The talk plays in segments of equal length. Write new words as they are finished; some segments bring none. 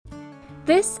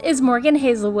This is Morgan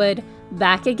Hazelwood,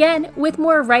 back again with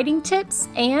more writing tips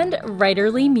and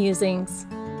writerly musings.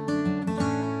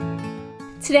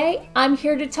 Today, I'm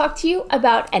here to talk to you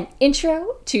about an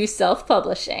intro to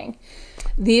self-publishing.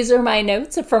 These are my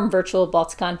notes from Virtual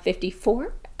Balticon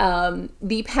 54.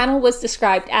 The panel was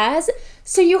described as,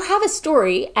 so you have a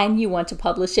story and you want to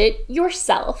publish it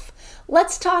yourself.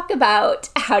 Let's talk about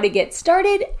how to get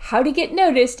started, how to get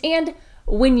noticed, and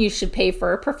when you should pay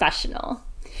for a professional.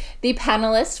 The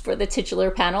panelists for the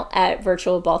titular panel at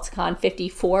Virtual Balticon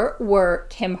 54 were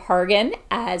Kim Hargan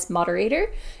as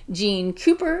moderator, Jean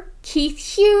Cooper, Keith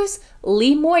Hughes,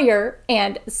 Lee Moyer,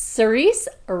 and Cerise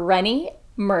Rennie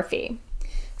Murphy.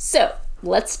 So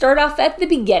let's start off at the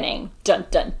beginning. Dun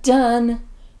dun dun!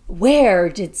 Where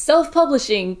did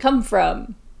self-publishing come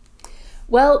from?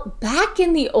 Well, back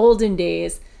in the olden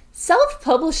days,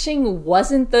 self-publishing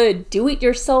wasn't the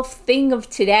do-it-yourself thing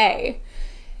of today.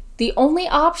 The only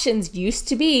options used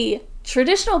to be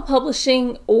traditional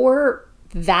publishing or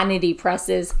vanity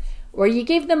presses, where you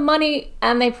gave them money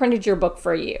and they printed your book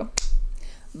for you.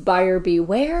 Buyer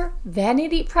beware,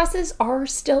 vanity presses are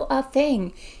still a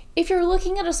thing. If you're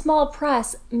looking at a small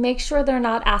press, make sure they're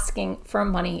not asking for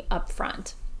money up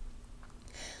front.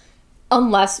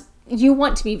 Unless you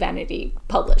want to be vanity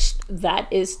published.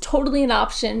 That is totally an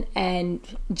option, and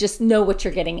just know what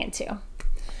you're getting into.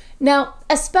 Now,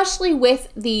 especially with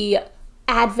the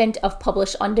advent of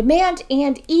Publish on Demand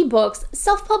and ebooks,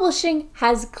 self-publishing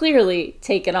has clearly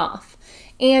taken off.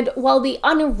 And while the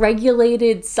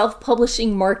unregulated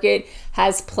self-publishing market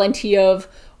has plenty of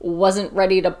wasn't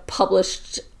ready to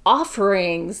publish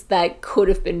offerings that could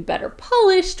have been better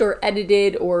polished or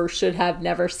edited or should have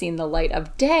never seen the light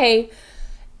of day,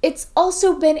 it's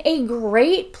also been a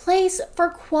great place for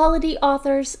quality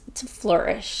authors to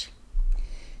flourish.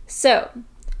 So,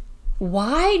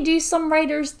 why do some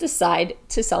writers decide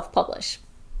to self-publish?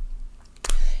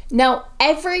 Now,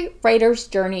 every writer's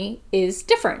journey is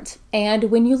different,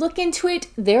 and when you look into it,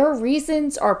 their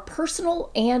reasons are personal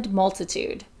and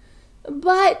multitude.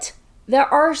 But there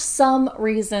are some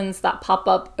reasons that pop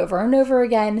up over and over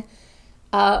again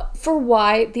for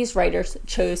why these writers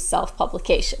chose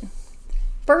self-publication.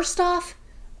 First off,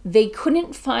 they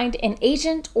couldn't find an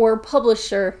agent or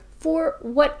publisher for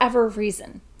whatever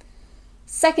reason.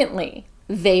 Secondly,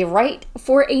 they write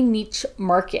for a niche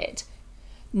market.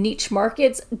 Niche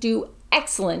markets do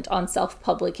excellent on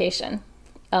self-publication,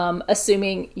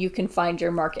 assuming you can find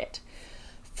your market.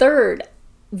 Third,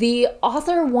 the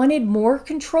author wanted more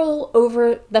control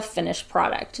over the finished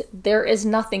product. There is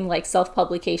nothing like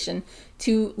self-publication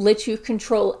to let you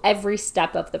control every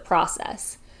step of the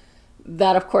process.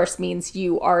 That, of course, means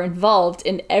you are involved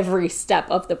in every step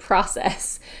of the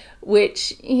process,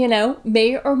 which,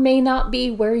 may or may not be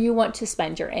where you want to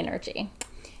spend your energy.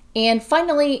 And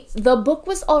finally, the book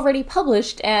was already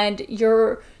published and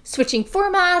you're switching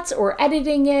formats or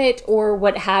editing it or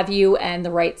what have you, and the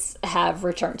rights have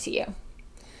returned to you.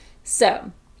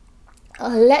 So,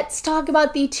 let's talk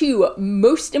about the two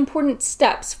most important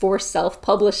steps for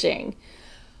self-publishing.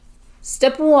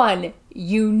 Step 1,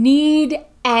 you need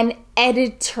an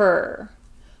editor.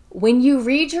 When you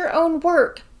read your own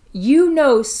work, you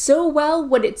know so well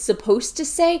what it's supposed to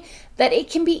say that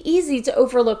it can be easy to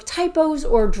overlook typos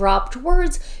or dropped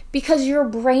words because your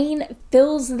brain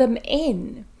fills them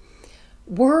in.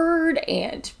 Word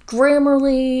and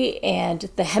Grammarly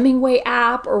and the Hemingway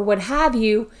app or what have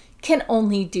you can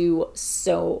only do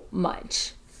so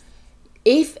much.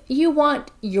 If you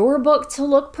want your book to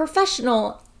look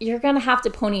professional, you're going to have to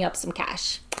pony up some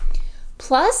cash.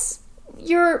 Plus,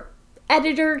 your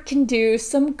editor can do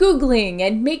some Googling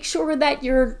and make sure that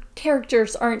your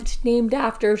characters aren't named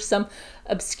after some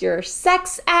obscure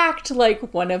sex act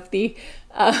like one of the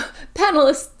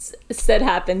panelists said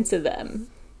happened to them.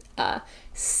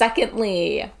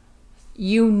 Secondly,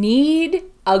 you need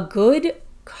a good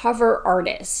cover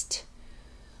artist.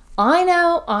 I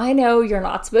know you're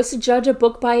not supposed to judge a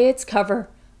book by its cover,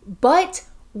 but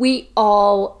we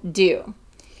all do.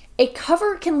 A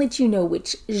cover can let you know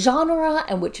which genre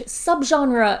and which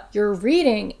subgenre you're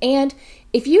reading, and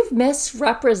if you've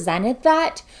misrepresented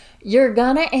that, you're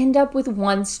gonna end up with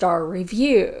 1-star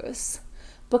reviews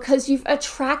because you've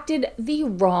attracted the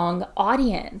wrong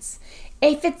audience.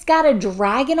 If it's got a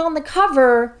dragon on the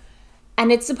cover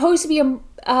and it's supposed to be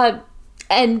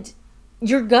and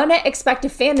you're gonna expect a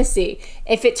fantasy.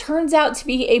 If it turns out to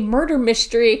be a murder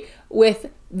mystery with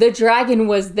the dragon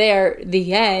was there,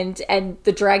 the end, and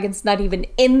the dragon's not even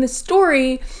in the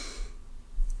story,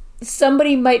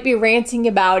 somebody might be ranting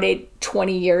about it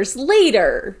 20 years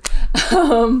later.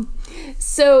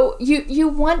 So you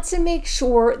want to make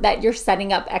sure that you're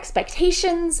setting up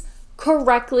expectations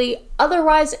correctly.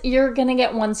 Otherwise, you're going to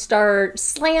get 1-star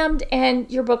slammed and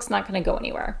your book's not going to go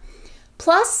anywhere.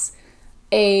 Plus,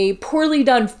 a poorly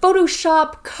done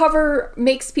Photoshop cover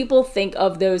makes people think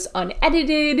of those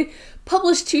unedited,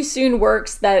 published too soon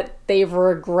works that they've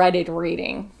regretted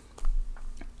reading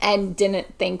and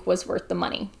didn't think was worth the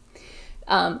money.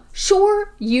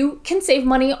 Sure, you can save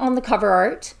money on the cover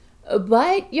art,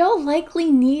 but you'll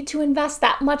likely need to invest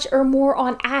that much or more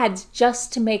on ads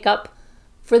just to make up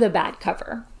for the bad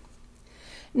cover.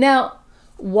 Now,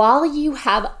 while you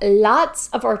have lots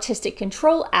of artistic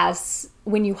control as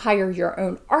when you hire your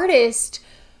own artist,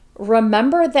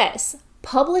 remember this: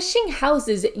 publishing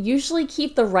houses usually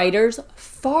keep the writers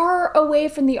far away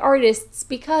from the artists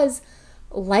because,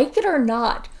 like it or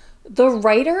not, the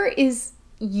writer is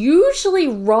usually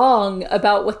wrong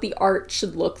about what the art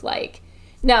should look like.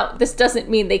 Now, this doesn't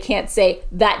mean they can't say,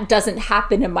 that doesn't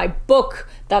happen in my book,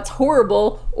 that's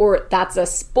horrible, or that's a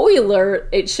spoiler,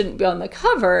 it shouldn't be on the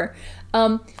cover.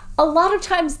 A lot of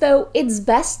times, though, it's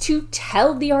best to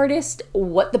tell the artist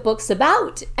what the book's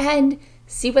about and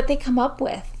see what they come up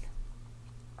with.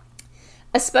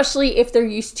 Especially if they're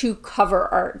used to cover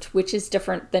art, which is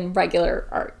different than regular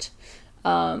art.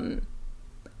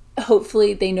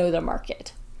 Hopefully they know the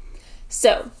market.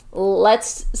 So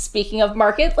speaking of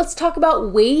market, let's talk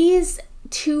about ways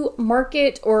to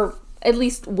market, or at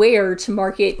least where to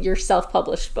market your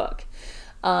self-published book.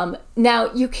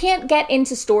 Now, you can't get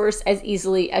into stores as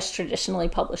easily as traditionally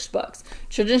published books.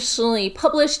 Traditionally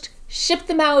published, ship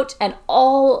them out, and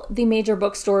all the major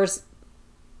bookstores,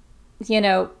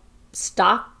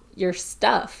 stock your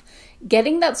stuff.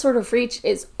 Getting that sort of reach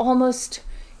is almost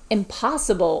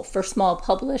impossible for small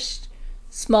presses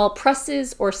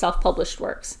or self-published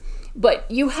works.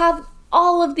 But you have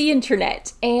all of the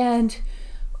internet and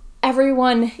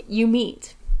everyone you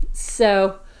meet.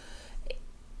 So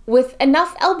with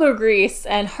enough elbow grease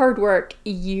and hard work,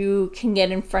 you can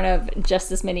get in front of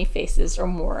just as many faces or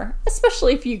more,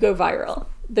 especially if you go viral.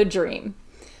 The dream.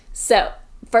 So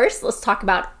first, let's talk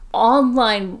about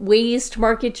online ways to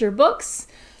market your books.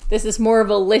 This is more of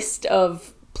a list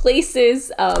of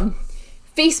places.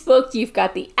 Facebook, you've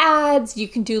got the ads. You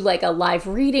can do like a live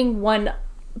reading. One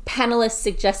panelist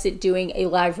suggested doing a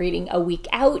live reading a week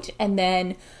out and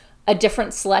then a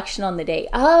different selection on the day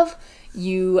of.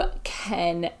 You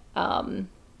can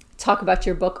talk about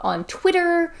your book on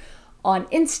Twitter, on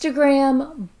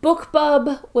Instagram.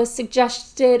 BookBub was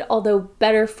suggested, although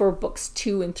better for books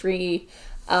 2 and 3.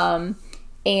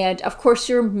 And of course,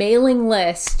 your mailing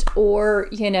list, or,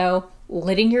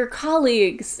 letting your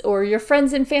colleagues or your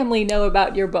friends and family know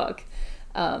about your book.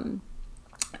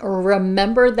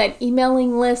 Remember that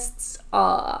emailing lists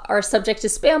are subject to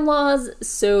spam laws,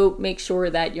 so make sure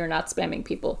that you're not spamming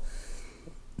people.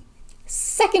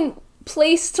 Second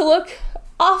place to look,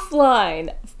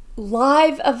 offline,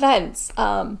 live events,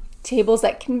 tables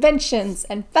at conventions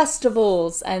and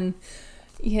festivals and,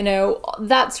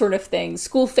 that sort of thing,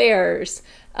 school fairs,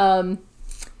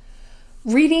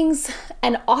 readings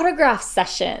and autograph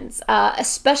sessions,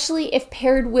 especially if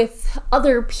paired with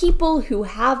other people who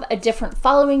have a different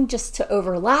following just to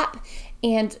overlap,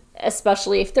 and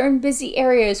especially if they're in busy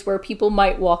areas where people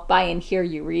might walk by and hear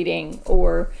you reading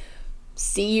or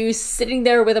see you sitting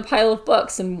there with a pile of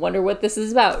books and wonder what this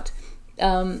is about.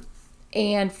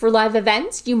 And for live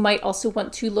events, you might also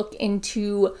want to look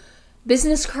into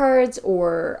business cards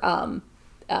or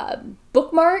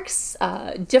bookmarks.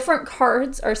 Different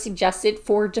cards are suggested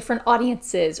for different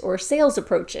audiences or sales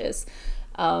approaches.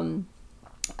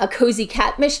 A cozy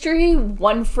cat mystery,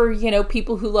 one for,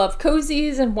 people who love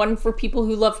cozies and one for people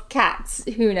who love cats.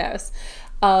 Who knows?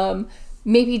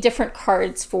 Maybe different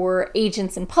cards for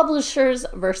agents and publishers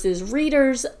versus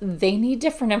readers. They need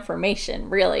different information,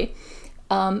 really.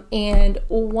 And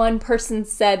one person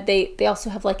said they also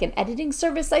have like an editing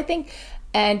service, I think,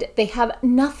 and they have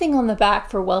nothing on the back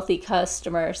for wealthy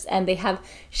customers, and they have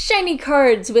shiny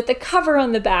cards with a cover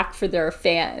on the back for their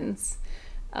fans.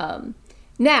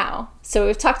 So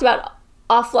we've talked about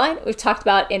offline, we've talked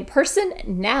about in person.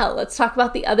 Now let's talk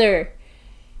about the other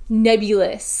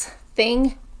nebulous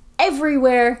thing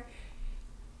everywhere: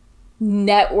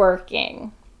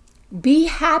 networking. Be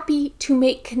happy to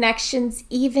make connections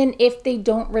even if they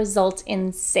don't result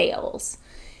in sales.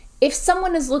 If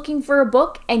someone is looking for a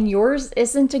book and yours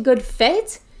isn't a good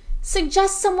fit,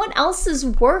 suggest someone else's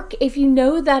work if you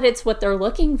know that it's what they're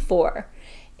looking for.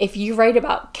 If you write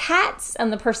about cats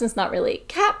and the person's not really a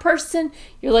cat person,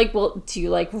 you're like, well, do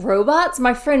you like robots?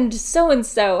 My friend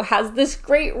so-and-so has this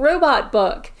great robot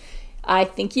book. I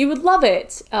think you would love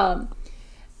it.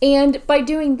 And by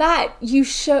doing that, you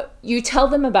tell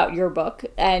them about your book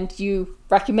and you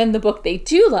recommend the book they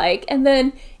do like, and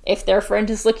then if their friend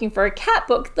is looking for a cat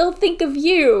book, they'll think of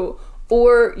you,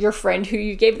 or your friend who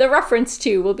you gave the reference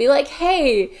to will be like,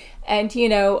 hey, and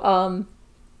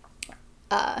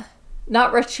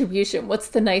not retribution, what's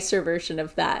the nicer version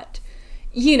of that?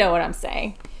 You know what I'm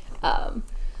saying.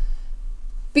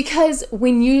 Because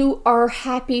when you are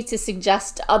happy to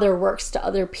suggest other works to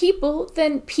other people,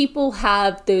 then people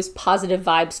have those positive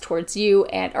vibes towards you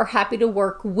and are happy to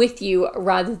work with you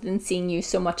rather than seeing you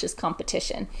so much as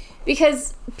competition.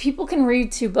 Because people can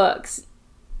read 2 books.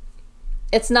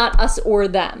 It's not us or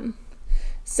them.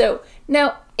 So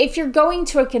now, if you're going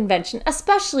to a convention,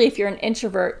 especially if you're an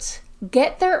introvert,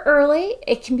 get there early.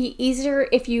 It can be easier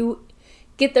if you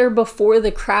get there before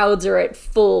the crowds are at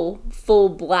full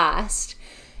blast.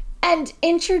 And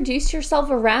introduce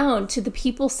yourself around to the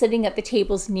people sitting at the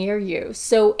tables near you.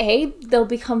 So they'll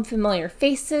become familiar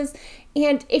faces.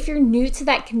 And if you're new to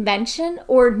that convention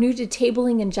or new to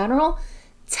tabling in general,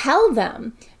 tell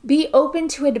them. Be open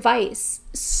to advice.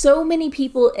 So many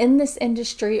people in this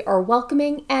industry are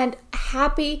welcoming and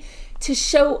happy to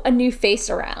show a new face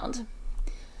around.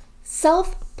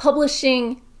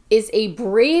 Self-publishing is a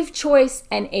brave choice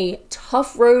and a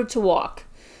tough road to walk.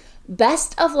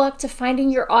 Best of luck to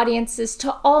finding your audiences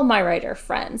to all my writer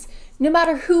friends, no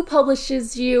matter who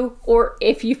publishes you or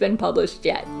if you've been published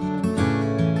yet.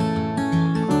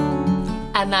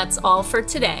 And that's all for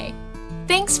today.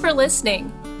 Thanks for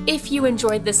listening. If you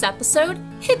enjoyed this episode,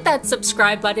 hit that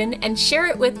subscribe button and share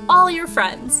it with all your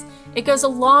friends. It goes a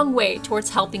long way towards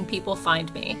helping people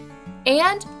find me.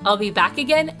 And I'll be back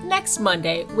again next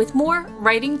Monday with more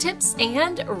writing tips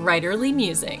and writerly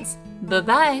musings.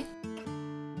 Bye-bye.